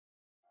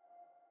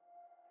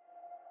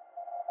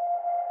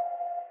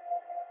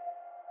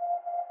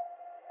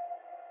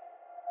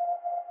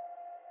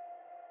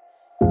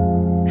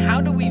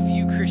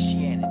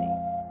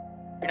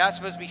not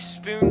supposed to be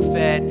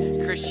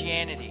spoon-fed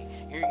Christianity.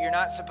 You're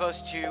not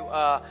supposed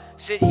to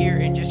sit here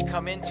and just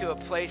come into a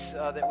place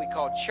that we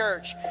call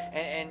church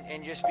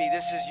and just be,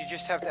 you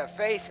just have to have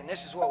faith, and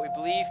this is what we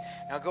believe.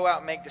 Now go out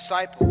and make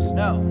disciples.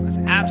 No, that's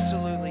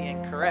absolutely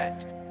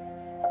incorrect.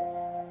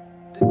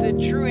 The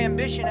true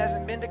ambition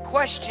hasn't been to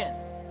question,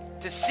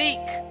 to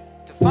seek,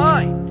 to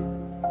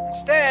find.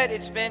 Instead,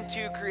 it's been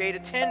to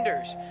create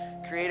attenders,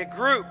 create a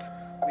group.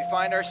 We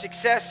find our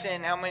success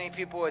in how many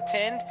people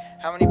attend,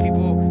 how many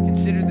people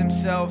consider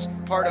themselves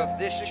part of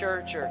this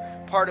church or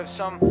part of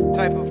some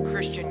type of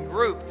Christian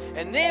group.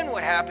 And then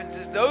what happens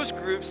is those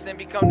groups then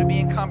become to be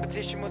in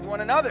competition with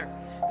one another.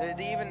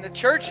 Even the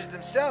churches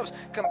themselves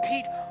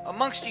compete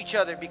amongst each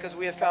other because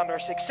we have found our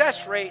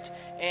success rate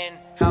in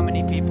how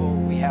many people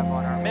we have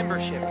on our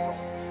membership roll.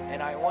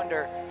 And I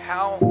wonder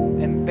how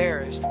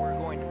embarrassed we're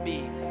going to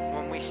be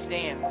when we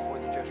stand before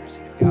the judgment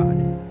seat of God.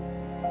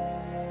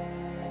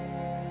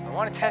 I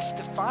want to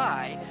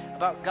testify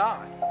about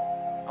God.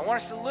 I want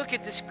us to look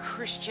at this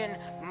Christian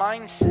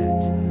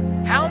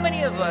mindset. How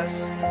many of us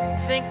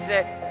think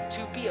that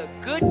to be a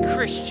good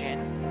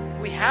Christian,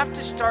 we have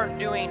to start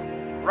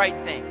doing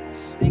right things?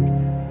 Think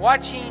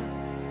watching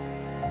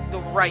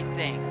the right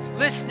things,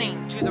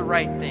 listening to the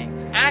right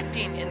things,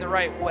 acting in the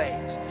right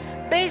ways.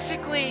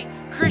 Basically,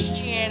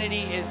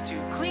 Christianity is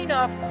to clean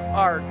up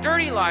our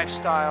dirty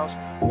lifestyles,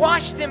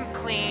 wash them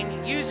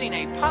clean using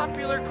a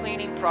popular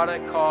cleaning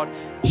product called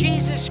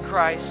Jesus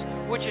Christ,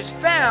 which is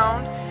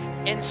found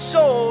and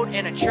sold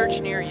in a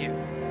church near you.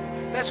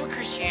 That's what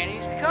Christianity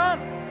has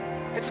become.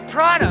 It's a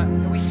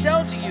product that we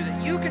sell to you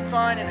that you can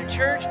find in a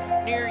church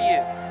near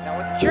you. Now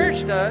what the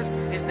church does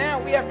is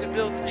now we have to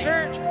build the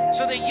church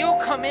so that you'll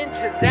come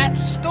into that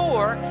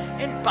store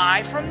and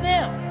buy from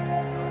them.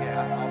 Okay,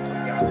 I'll put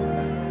God on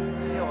that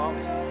because he'll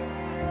always be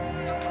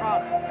there. It's a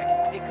product that I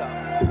can pick up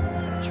at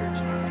a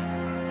church near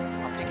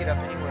me. I'll pick it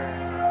up anywhere,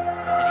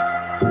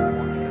 anytime I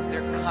want because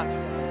they're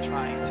constantly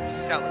trying to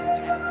sell it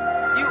to me.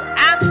 You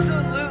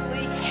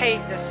absolutely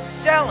hate the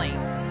selling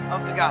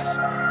of the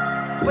gospel,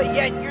 but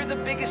yet you're the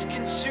biggest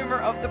consumer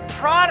of the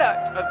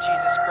product of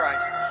Jesus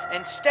Christ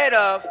instead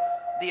of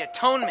the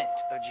atonement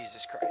of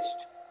Jesus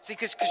Christ. See,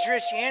 because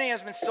Christianity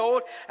has been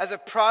sold as a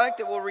product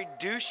that will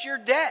reduce your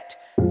debt,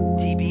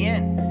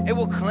 TBN. It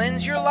will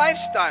cleanse your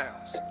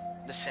lifestyles,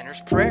 the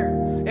sinner's prayer.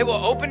 It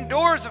will open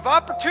doors of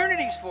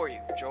opportunities for you,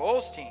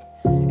 Joel's team.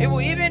 It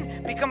will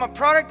even become a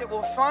product that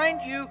will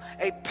find you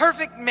a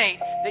perfect mate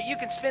that you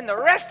can spend the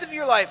rest of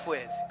your life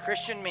with,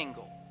 Christian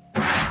Mingle.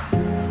 You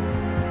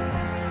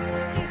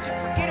need to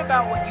forget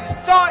about what you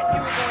thought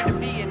you were going to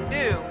be and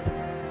do.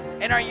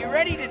 And are you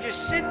ready to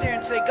just sit there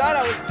and say, God,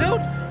 I was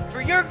built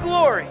for your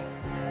glory?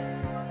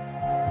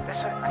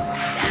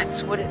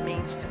 That's what it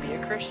means to be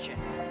a Christian.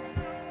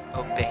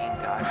 Obeying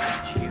God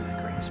gives you the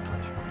greatest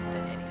pleasure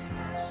than anything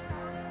else.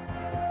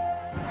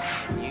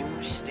 When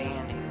you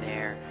standing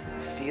there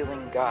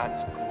feeling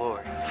God's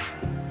glory,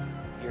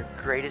 your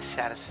greatest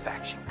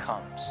satisfaction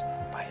comes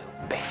by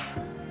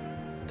obeying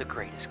the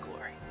greatest glory.